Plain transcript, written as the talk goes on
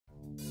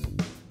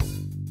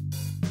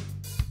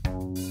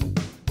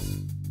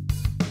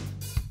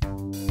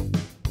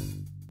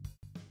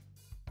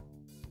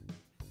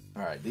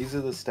Alright, these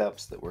are the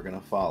steps that we're going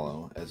to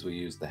follow as we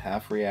use the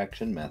half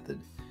reaction method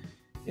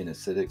in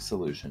acidic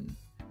solution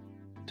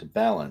to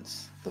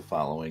balance the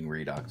following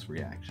redox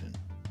reaction.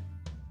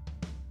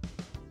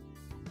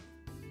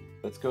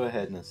 Let's go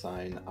ahead and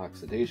assign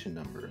oxidation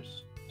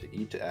numbers to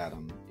each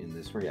atom in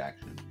this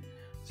reaction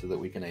so that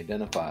we can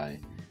identify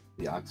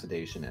the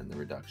oxidation and the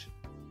reduction.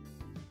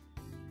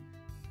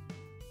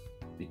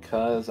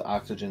 Because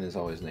oxygen is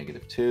always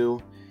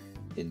 -2,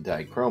 in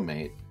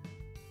dichromate,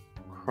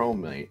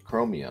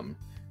 chromium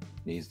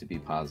needs to be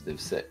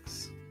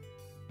 +6.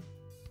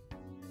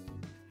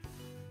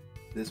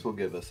 This will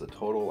give us a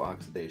total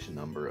oxidation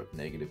number of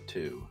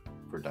 -2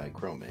 for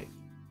dichromate.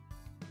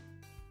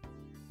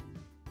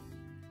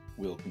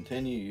 We'll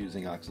continue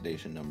using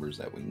oxidation numbers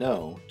that we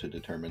know to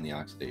determine the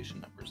oxidation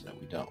numbers that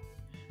we don't.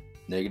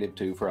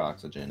 -2 for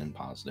oxygen and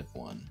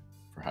 +1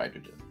 for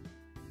hydrogen.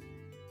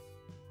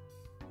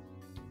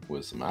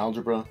 With some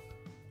algebra,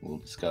 we'll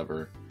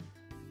discover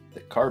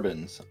that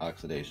carbon's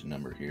oxidation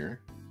number here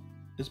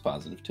is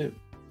 +2.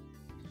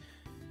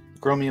 The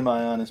chromium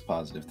ion is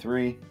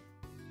 +3,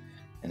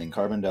 and in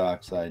carbon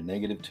dioxide,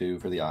 -2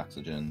 for the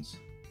oxygens,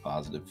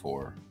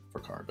 +4 for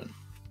carbon.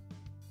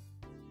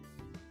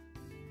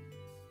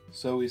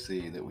 So we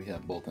see that we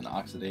have both an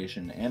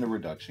oxidation and a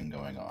reduction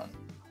going on.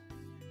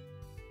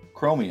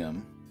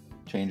 Chromium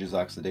changes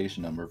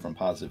oxidation number from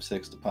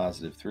 +6 to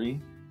 +3,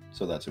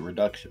 so that's a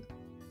reduction.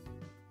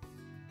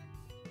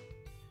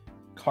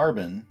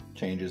 Carbon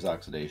changes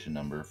oxidation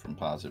number from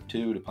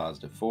 +2 to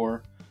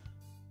 +4,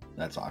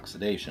 that's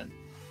oxidation.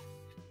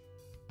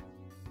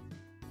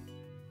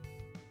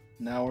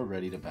 Now we're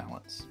ready to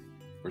balance.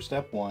 For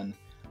step 1,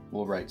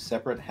 we'll write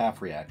separate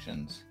half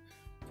reactions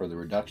for the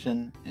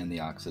reduction and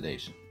the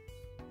oxidation.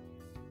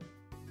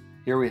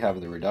 Here we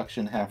have the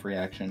reduction half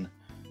reaction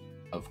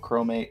of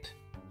dichromate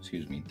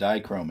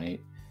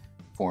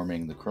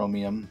forming the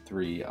chromium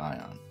 3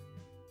 ion,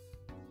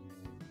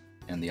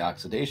 and the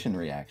oxidation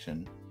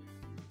reaction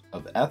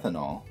of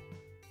ethanol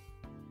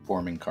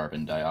forming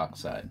carbon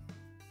dioxide.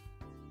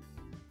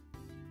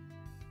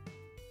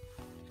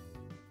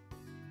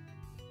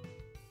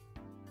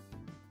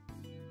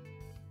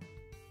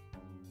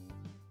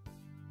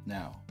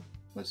 Now,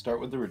 let's start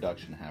with the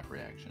reduction half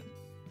reaction.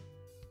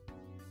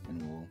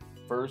 And we'll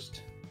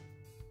first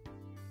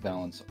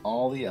balance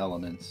all the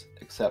elements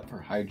except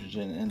for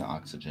hydrogen and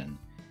oxygen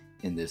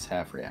in this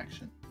half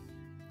reaction.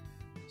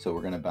 So we're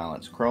going to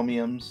balance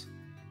chromiums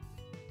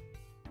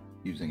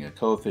using a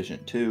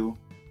coefficient 2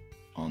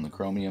 on the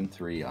chromium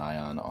 3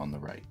 ion on the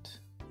right.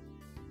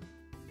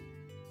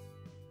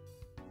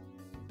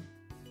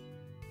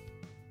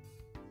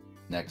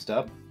 Next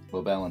up,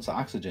 we'll balance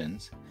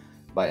oxygens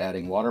by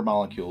adding water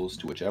molecules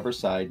to whichever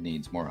side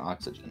needs more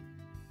oxygen.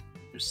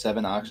 There's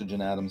 7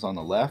 oxygen atoms on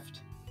the left,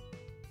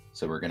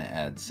 so we're going to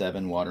add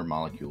 7 water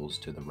molecules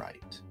to the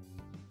right.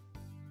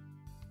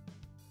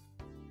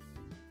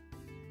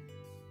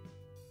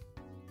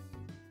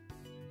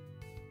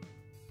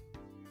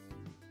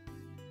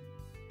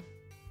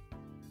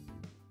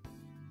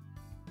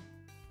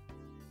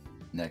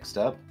 Next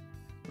up,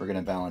 we're going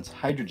to balance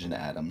hydrogen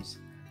atoms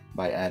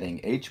by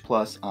adding H+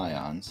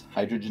 ions,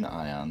 hydrogen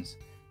ions,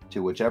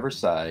 to whichever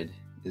side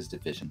is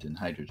deficient in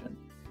hydrogen.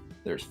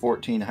 There's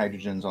 14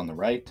 hydrogens on the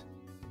right,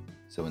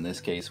 so in this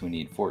case we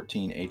need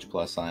 14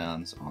 H+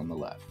 ions on the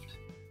left.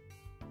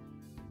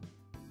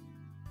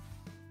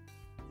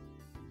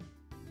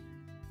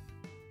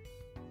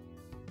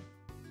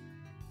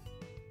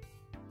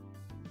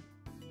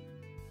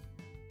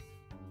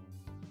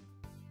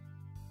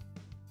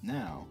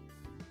 Now,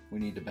 we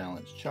need to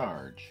balance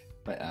charge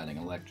by adding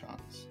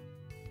electrons.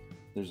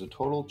 There's a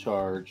total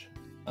charge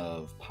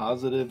of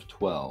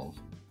 +12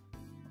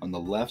 on the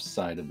left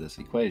side of this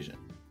equation.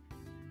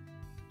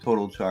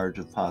 Total charge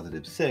of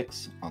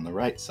 +6 on the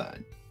right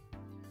side.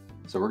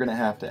 So we're going to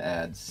have to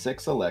add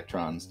 6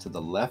 electrons to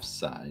the left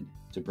side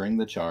to bring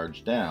the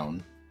charge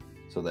down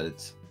so that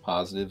it's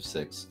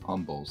 +6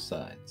 on both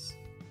sides.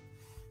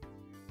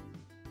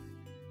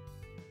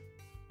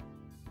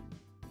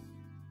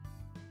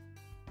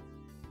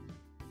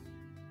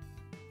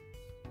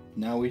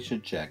 Now we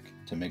should check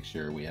to make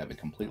sure we have a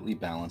completely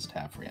balanced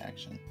half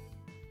reaction.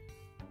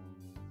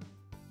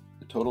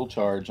 The total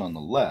charge on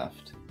the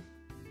left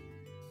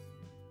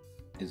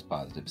is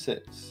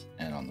 +6,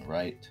 and on the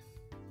right,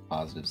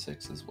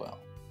 +6 as well.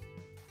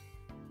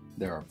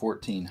 There are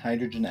 14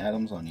 hydrogen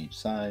atoms on each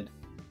side,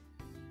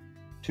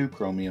 2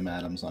 chromium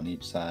atoms on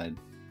each side,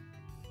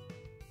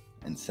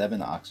 and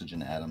 7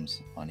 oxygen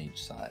atoms on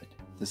each side.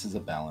 This is a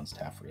balanced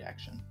half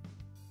reaction.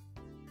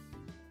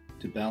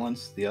 To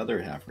balance the other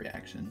half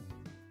reaction,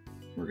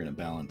 we're going to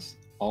balance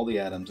all the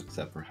atoms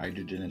except for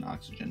hydrogen and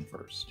oxygen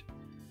first.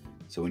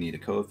 So we need a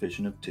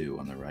coefficient of 2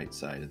 on the right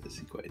side of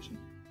this equation.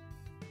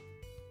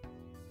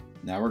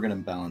 Now we're going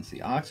to balance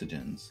the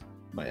oxygens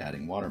by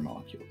adding water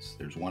molecules.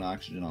 There's 1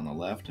 oxygen on the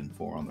left and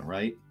 4 on the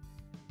right.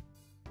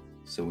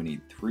 So we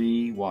need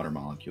 3 water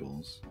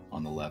molecules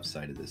on the left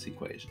side of this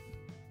equation.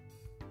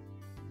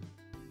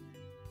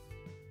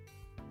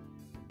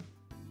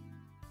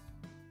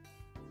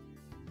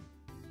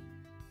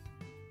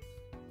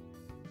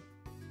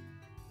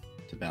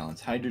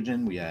 balance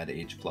hydrogen, we add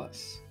H+.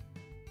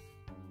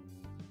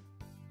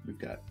 We've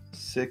got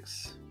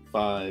 6,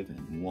 5,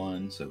 and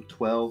 1, so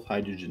 12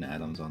 hydrogen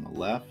atoms on the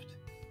left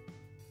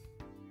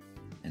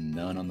and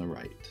none on the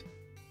right.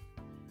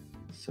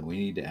 So we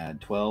need to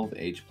add 12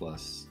 H+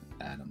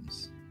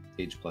 atoms,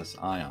 H+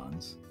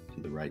 ions,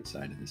 to the right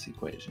side of this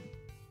equation.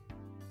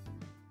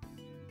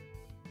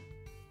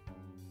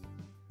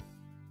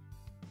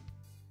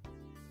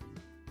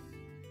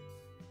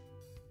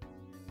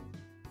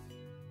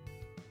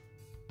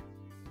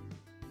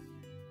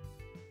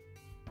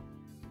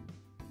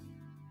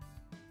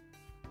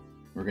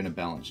 We're going to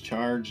balance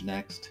charge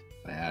next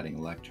by adding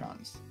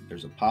electrons.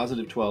 There's a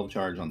positive 12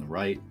 charge on the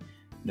right,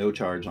 no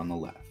charge on the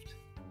left.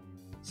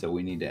 So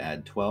we need to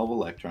add 12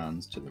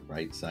 electrons to the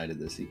right side of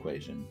this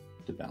equation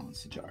to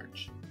balance the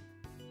charge.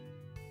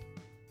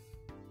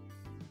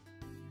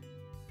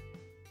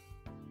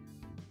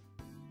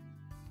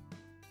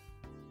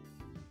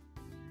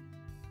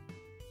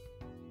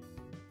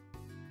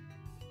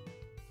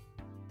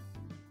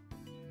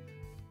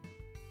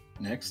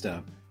 Next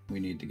up, we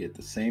need to get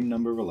the same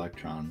number of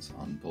electrons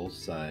on both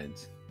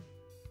sides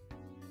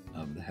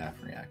of the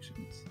half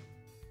reactions.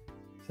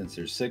 Since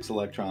there's 6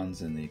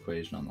 electrons in the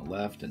equation on the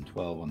left and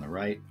 12 on the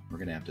right, we're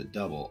going to have to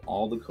double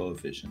all the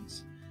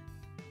coefficients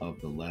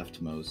of the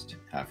leftmost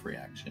half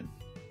reaction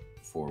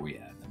before we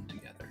add them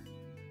together.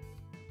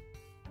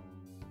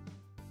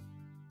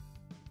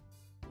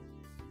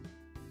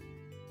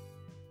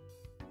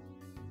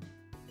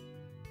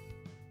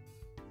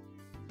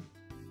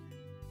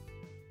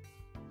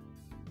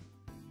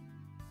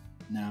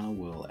 Now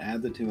we'll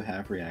add the two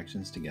half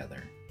reactions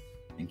together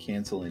and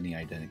cancel any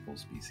identical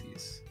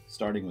species,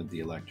 starting with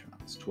the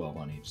electrons, 12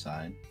 on each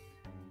side.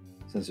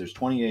 Since there's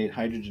 28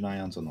 hydrogen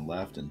ions on the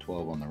left and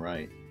 12 on the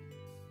right,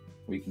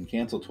 we can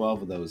cancel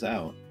 12 of those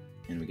out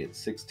and we get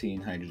 16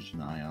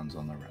 hydrogen ions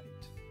on the right.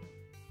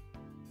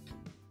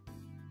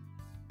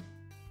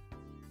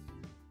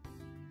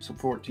 So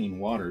 14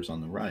 waters on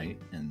the right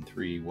and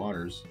 3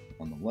 waters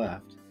on the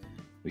left,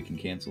 we can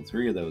cancel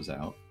 3 of those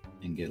out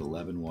and get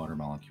 11 water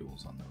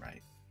molecules on the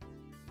right.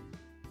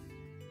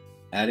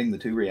 Adding the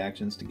two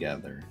reactions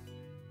together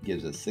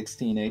gives us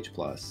 16H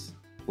plus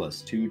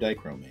 2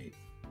 dichromate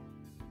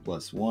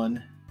plus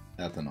 1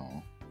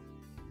 ethanol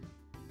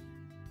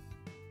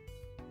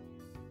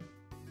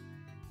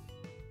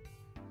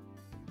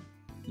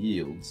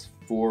yields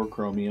 4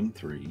 chromium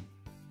 3,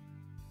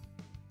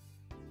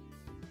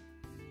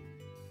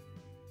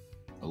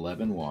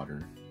 11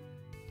 water,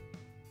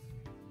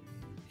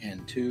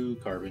 and 2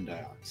 carbon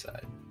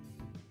dioxide.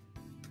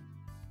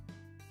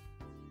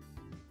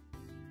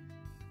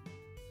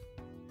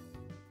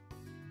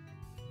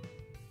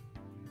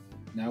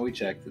 Now we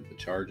check that the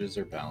charges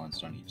are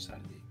balanced on each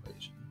side of the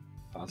equation.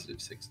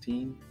 Positive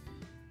 16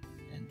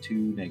 and 2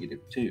 negative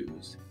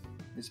 2's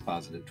is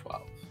positive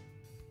 12.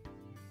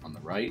 On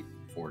the right,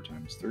 4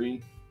 times 3,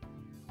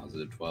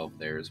 positive 12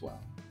 there as well.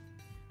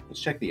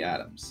 Let's check the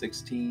atoms.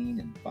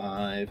 16 and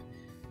 5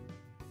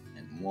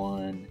 and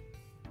 1.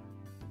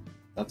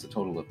 That's a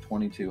total of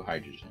 22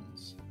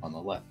 hydrogens on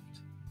the left.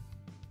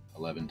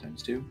 11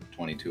 times 2,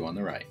 22 on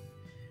the right.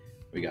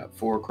 We got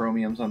 4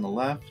 chromiums on the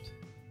left,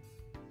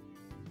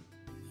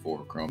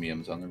 4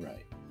 chromiums on the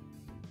right.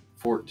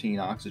 14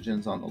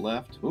 oxygens on the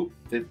left.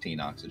 15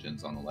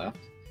 oxygens on the left.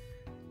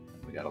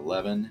 We got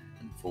 11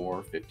 and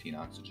 4, 15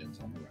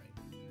 oxygens on the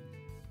right.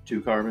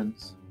 2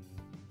 carbons,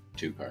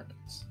 2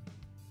 carbons.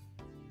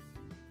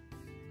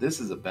 This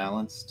is a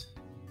balanced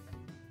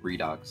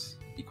redox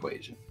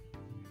equation.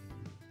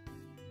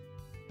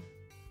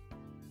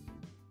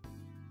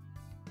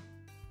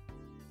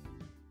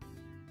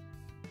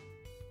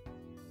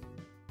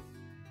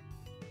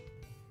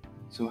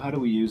 So how do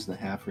we use the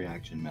half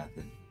reaction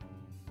method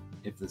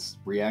if this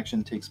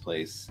reaction takes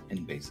place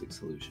in basic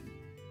solution?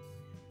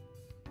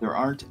 There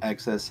aren't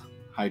excess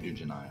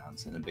hydrogen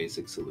ions in a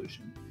basic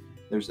solution.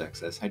 There's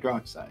excess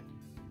hydroxide.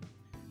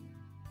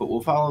 But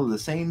we'll follow the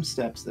same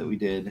steps that we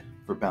did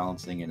for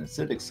balancing an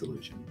acidic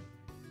solution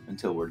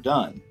until we're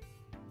done.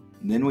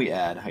 And then we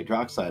add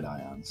hydroxide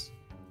ions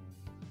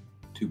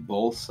to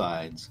both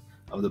sides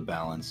of the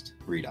balanced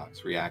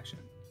redox reaction.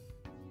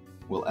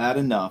 We'll add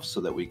enough so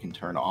that we can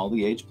turn all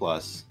the H+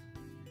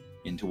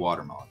 into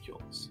water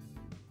molecules.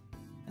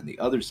 And the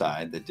other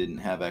side that didn't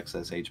have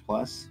excess H+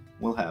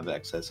 will have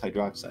excess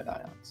hydroxide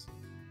ions.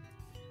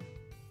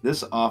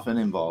 This often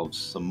involves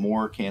some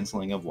more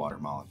canceling of water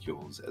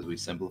molecules as we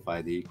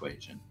simplify the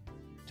equation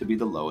to be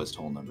the lowest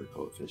whole number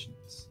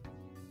coefficients.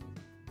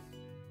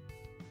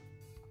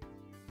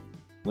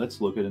 Let's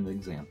look at an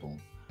example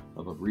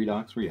of a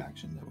redox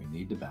reaction that we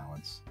need to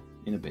balance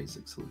in a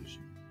basic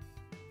solution.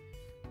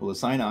 We'll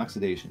assign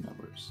oxidation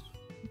numbers.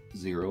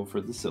 0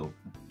 for the silver.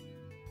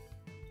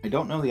 I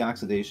don't know the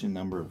oxidation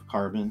number of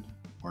carbon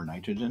or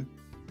nitrogen,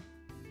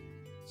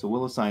 so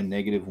we'll assign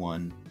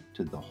 -1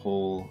 to the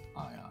whole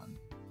ion.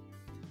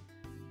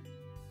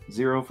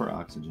 0 for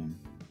oxygen.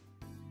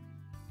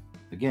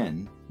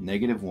 Again,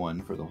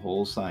 -1 for the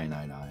whole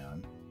cyanide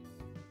ion.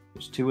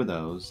 There's 2 of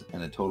those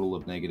and a total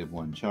of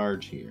 -1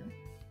 charge here.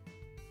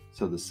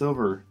 So the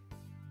silver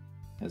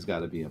has got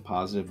to be a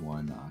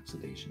 +1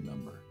 oxidation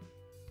number.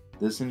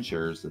 This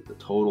ensures that the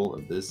total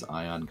of this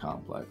ion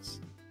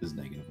complex is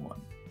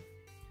 -1.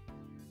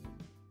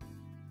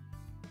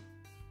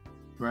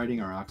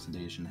 Writing our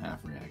oxidation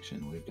half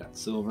reaction, we've got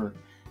silver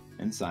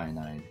and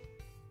cyanide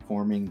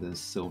forming this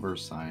silver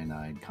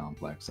cyanide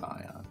complex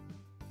ion.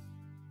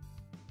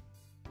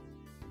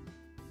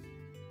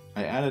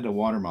 I added a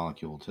water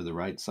molecule to the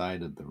right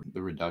side of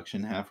the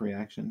reduction half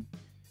reaction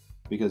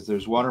because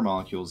there's water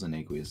molecules in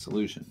aqueous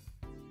solution,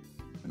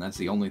 and that's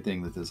the only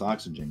thing that this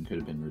oxygen could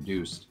have been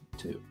reduced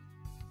to.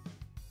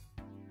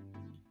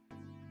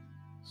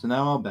 So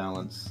now I'll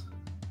balance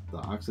the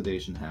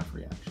oxidation half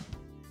reaction.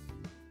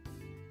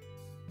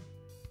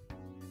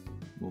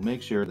 We'll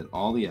make sure that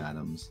all the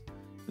atoms,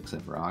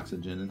 except for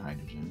oxygen and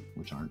hydrogen,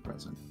 which aren't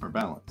present, are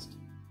balanced.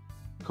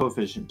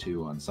 Coefficient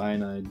 2 on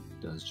cyanide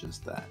does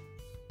just that.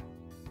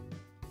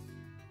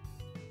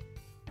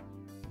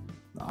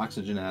 The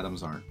oxygen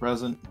atoms aren't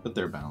present, but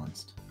they're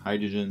balanced.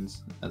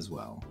 Hydrogens as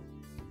well.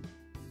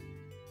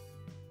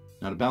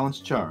 Now to balance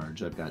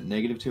charge, I've got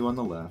 -2 on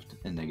the left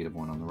and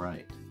 -1 on the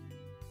right.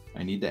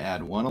 I need to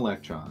add 1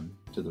 electron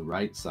to the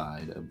right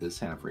side of this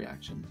half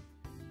reaction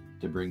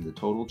to bring the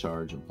total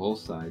charge of both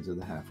sides of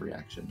the half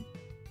reaction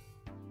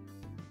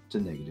to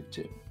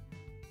 -2.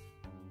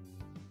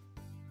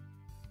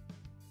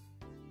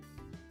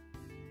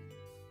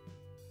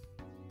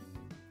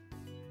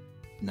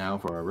 Now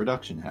for our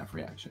reduction half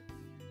reaction.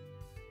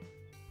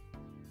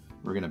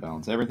 We're going to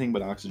balance everything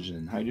but oxygen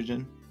and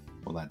hydrogen.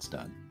 Well, that's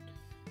done.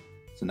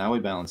 So now we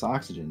balance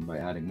oxygen by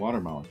adding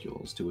water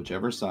molecules to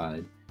whichever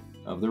side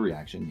of the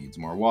reaction needs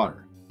more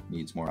water,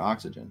 needs more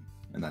oxygen,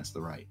 and that's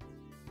the right.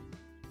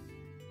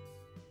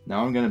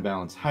 Now I'm going to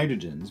balance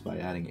hydrogens by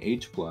adding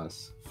H+,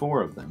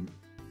 4 of them,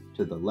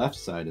 to the left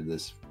side of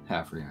this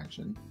half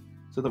reaction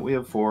so that we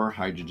have 4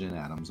 hydrogen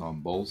atoms on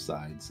both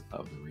sides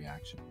of the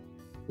reaction.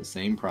 The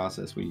same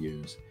process we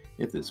use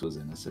if this was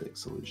in acidic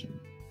solution.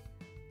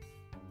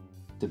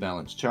 To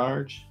balance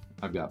charge,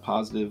 I've got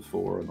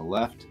 +4 on the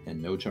left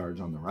and no charge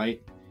on the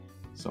right,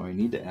 so I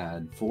need to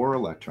add 4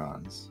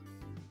 electrons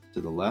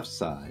to the left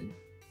side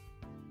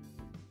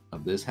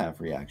of this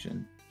half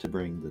reaction to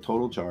bring the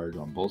total charge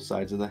on both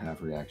sides of the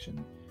half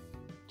reaction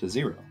to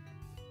 0.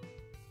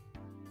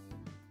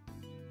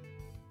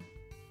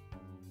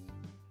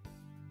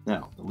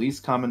 Now, the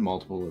least common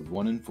multiple of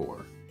 1 and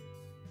 4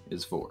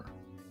 is 4.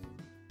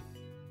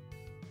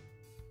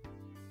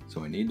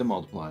 So I need to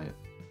multiply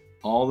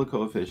all the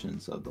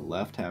coefficients of the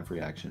left half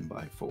reaction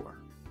by 4,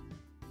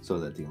 so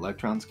that the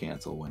electrons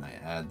cancel when I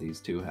add these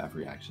two half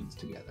reactions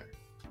together.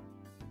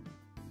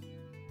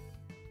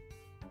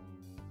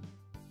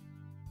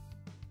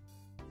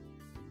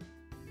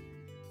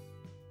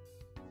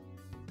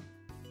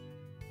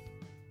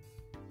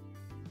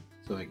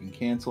 So I can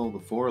cancel the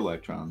 4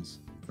 electrons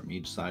from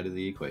each side of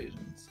the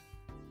equations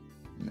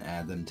and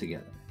add them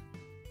together.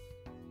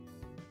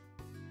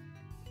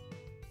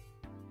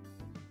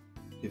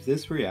 If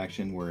this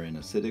reaction were in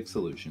acidic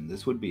solution,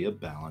 this would be a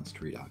balanced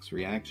redox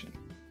reaction.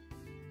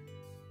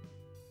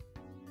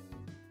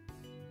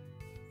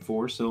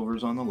 4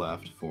 silvers on the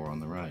left, 4 on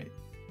the right.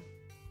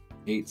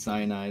 8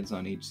 cyanides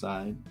on each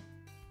side.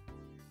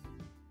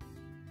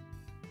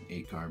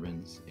 8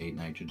 carbons, 8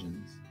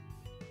 nitrogens.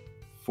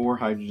 4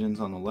 hydrogens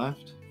on the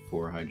left,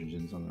 4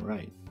 hydrogens on the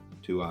right.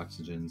 2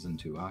 oxygens and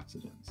 2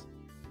 oxygens.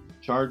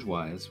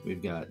 Charge-wise,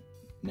 we've got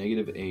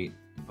 -8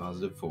 and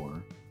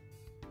 +4,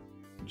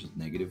 which is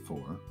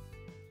 -4,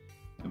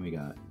 and we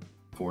got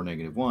 4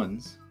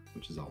 -1s,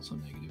 which is also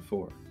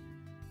 -4.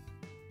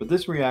 But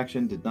this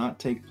reaction did not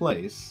take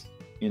place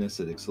in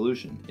acidic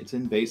solution. It's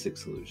in basic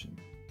solution.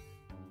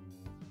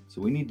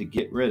 So we need to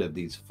get rid of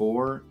these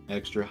 4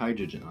 extra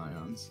hydrogen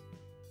ions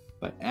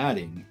by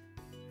adding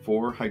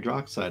 4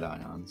 hydroxide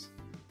ions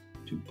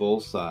to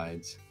both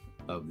sides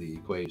of the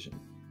equation.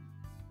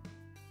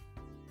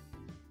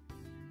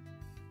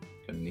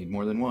 Gonna need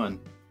more than one.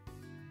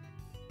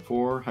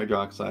 4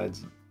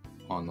 hydroxides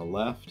on the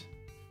left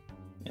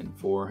and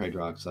 4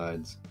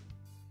 hydroxides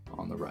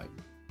on the right.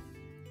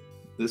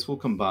 This will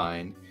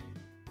combine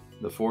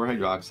the 4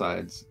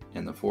 hydroxides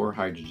and the 4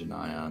 hydrogen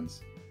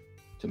ions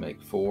to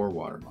make 4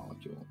 water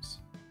molecules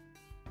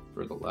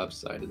for the left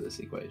side of this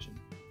equation.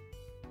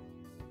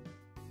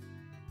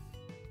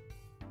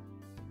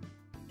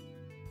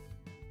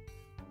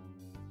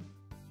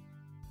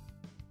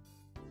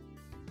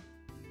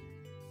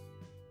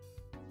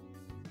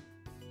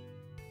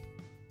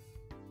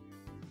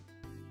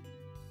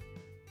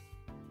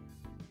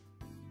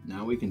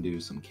 Now we can do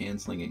some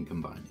canceling and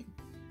combining.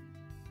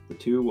 The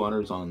 2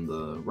 waters on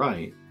the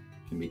right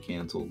can be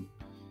canceled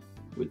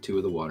with 2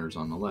 of the waters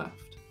on the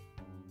left.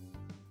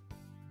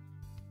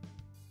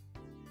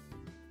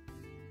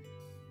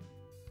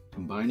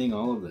 Combining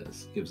all of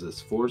this gives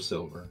us 4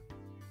 silver,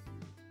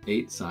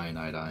 8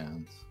 cyanide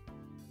ions,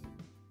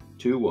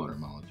 2 water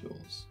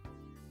molecules,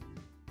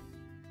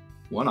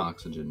 1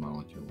 oxygen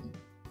molecule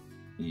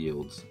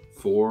yields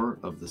 4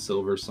 of the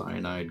silver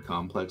cyanide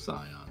complex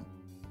ion,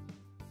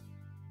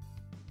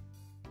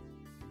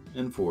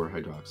 and 4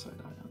 hydroxide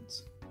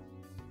ions.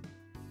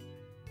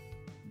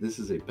 This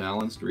is a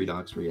balanced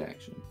redox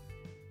reaction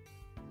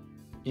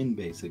in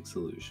basic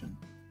solution.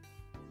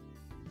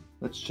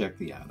 Let's check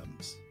the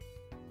atoms.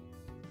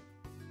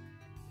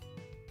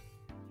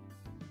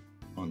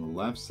 On the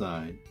left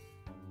side,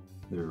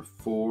 there are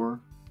 4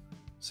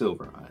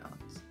 silver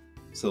atoms,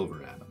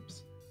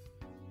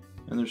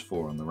 and there's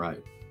 4 on the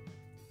right.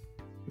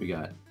 We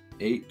got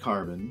 8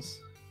 carbons,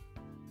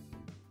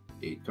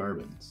 8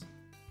 carbons,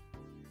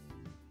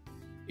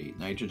 8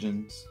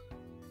 nitrogens,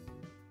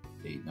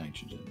 8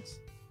 nitrogens.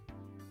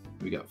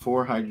 We got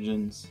 4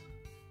 hydrogens,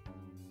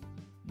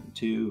 and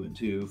 2 and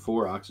 2,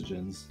 4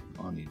 oxygens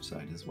on each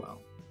side as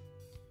well.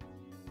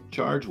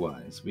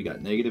 Charge-wise, we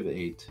got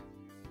 -8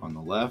 on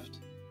the left,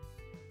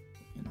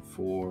 and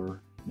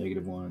 4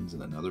 -1s,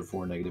 and another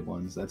 4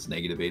 -1s. That's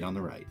 -8 on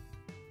the right.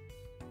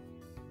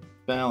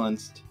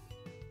 Balanced.